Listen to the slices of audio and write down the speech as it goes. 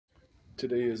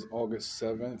Today is August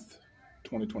 7th,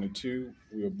 2022.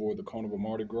 We are aboard the Carnival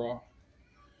Mardi Gras.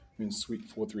 We're in Suite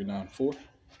 4394.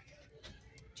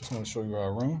 Just want to show you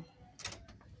our room.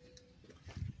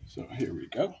 So here we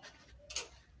go.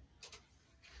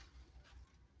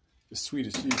 The suite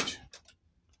is huge.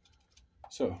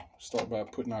 So start by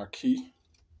putting our key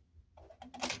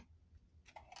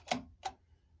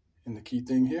in the key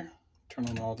thing here. Turn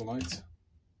on all the lights.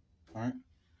 All right.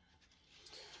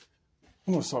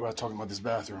 I'm going to start by talking about this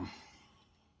bathroom.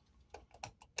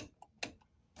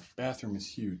 Bathroom is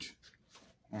huge.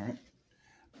 All right.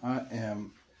 I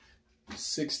am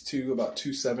 6'2", about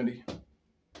 270.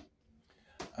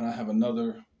 And I have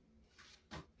another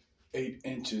 8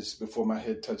 inches before my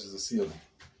head touches the ceiling.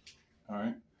 All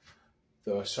right.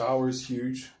 The shower is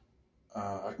huge.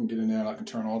 I can get in there and I can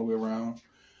turn all the way around.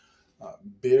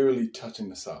 Barely touching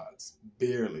the sides.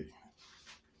 Barely.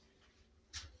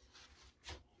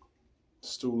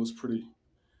 Stool is pretty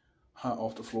high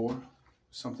off the floor.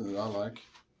 Something that I like.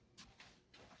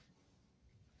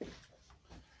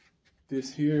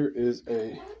 This here is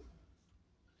a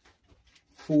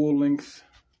full-length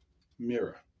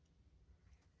mirror.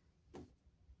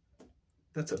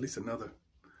 That's at least another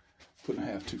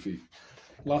 1.5 feet, 2 feet.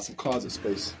 Lots of closet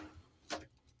space.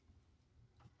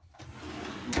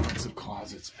 Lots of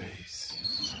closet space.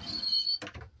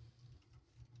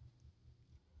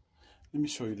 Let me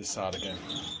show you this side again,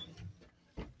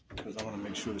 because I want to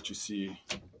make sure that you see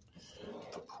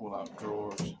the pull-out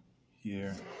drawers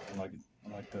here. I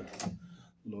like that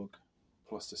look,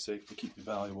 plus the safe to keep the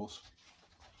valuables.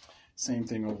 Same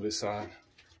thing over this side.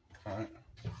 All right,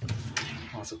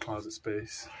 lots of closet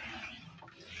space.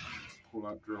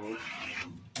 Pull-out drawers.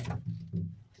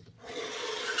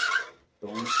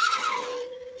 Those.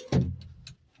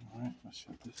 All right, let's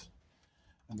shut this.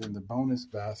 And then the bonus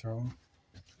bathroom,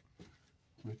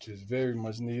 which is very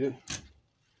much needed.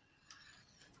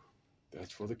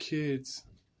 That's for the kids,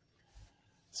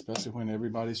 especially when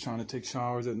everybody's trying to take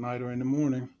showers at night or in the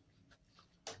morning.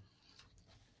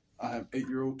 I have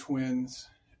 8-year-old twins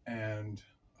and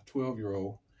a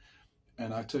 12-year-old.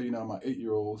 And I tell you now, my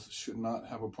 8-year-olds should not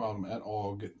have a problem at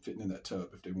all fitting in that tub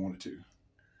if they wanted to.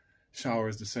 Shower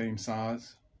is the same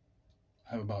size.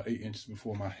 I have about 8 inches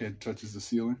before my head touches the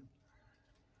ceiling.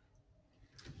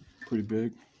 Pretty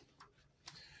big.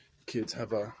 Kids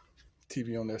have a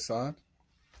TV on their side.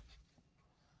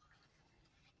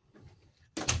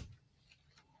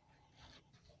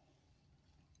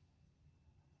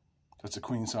 That's a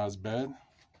queen size bed,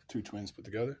 2 twins put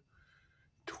together.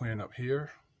 Twin up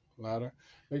here, ladder.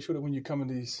 Make sure that when you come in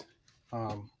these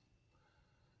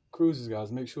cruises,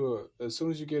 guys, make sure as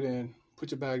soon as you get in,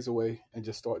 put your bags away and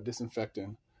just start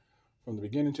disinfecting from the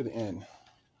beginning to the end.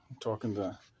 I'm talking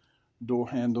the door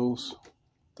handles,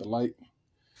 the light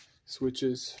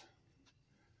switches,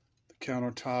 the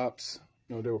countertops.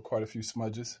 You know, there were quite a few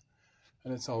smudges,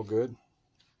 and it's all good.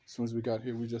 As soon as we got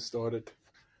here, we just started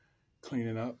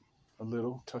cleaning up a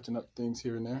little, touching up things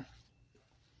here and there.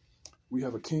 We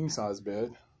have a king size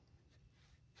bed,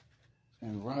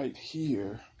 and right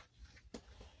here,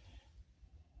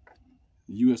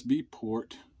 the USB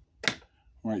port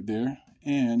right there,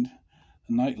 and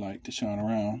a night light to shine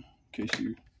around in case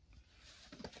you're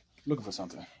looking for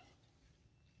something.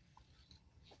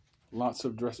 Lots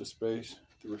of dresser space.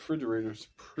 The refrigerator's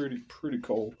pretty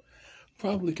cold.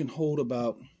 Probably can hold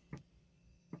about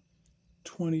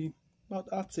 20,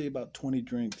 I'd say about 20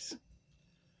 drinks.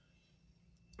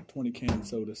 20 canned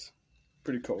sodas.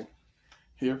 Pretty cold.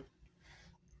 Here,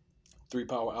 3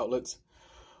 power outlets,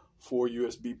 4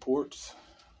 USB ports.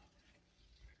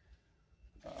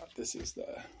 This is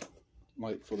the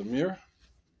light for the mirror.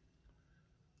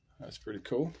 That's pretty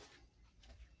cool.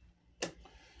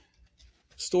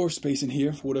 Storage space in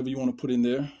here for whatever you want to put in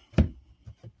there.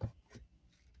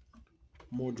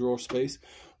 More drawer space.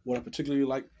 What I particularly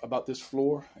like about this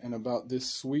floor and about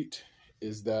this suite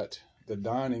is that the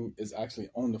dining is actually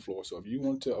on the floor. So if you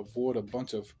want to avoid a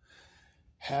bunch of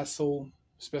hassle,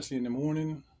 especially in the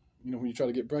morning, you know, when you try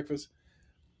to get breakfast,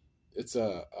 it's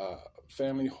a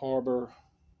family harbor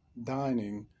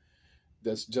dining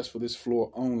that's just for this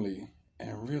floor only.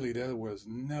 And really, there was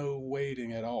no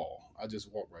waiting at all. I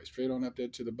just walked right straight on up there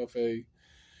to the buffet.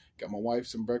 Got my wife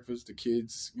some breakfast. The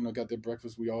kids, you know, got their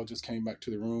breakfast. We all just came back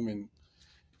to the room and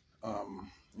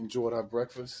enjoyed our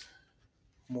breakfast.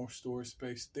 More storage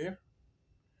space there.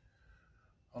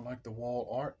 I like the wall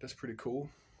art. That's pretty cool.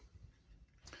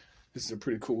 This is a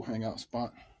pretty cool hangout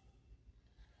spot.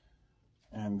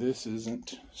 And this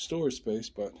isn't storage space,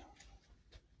 but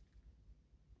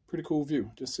pretty cool view.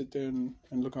 Just sit there and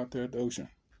look out there at the ocean.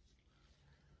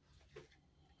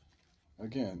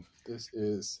 Again, this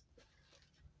is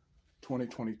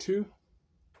 2022.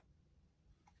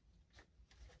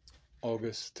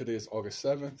 Today is August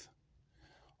 7th,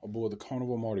 aboard the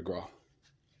Carnival Mardi Gras.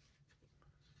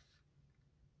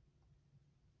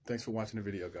 Thanks for watching the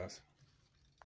video, guys.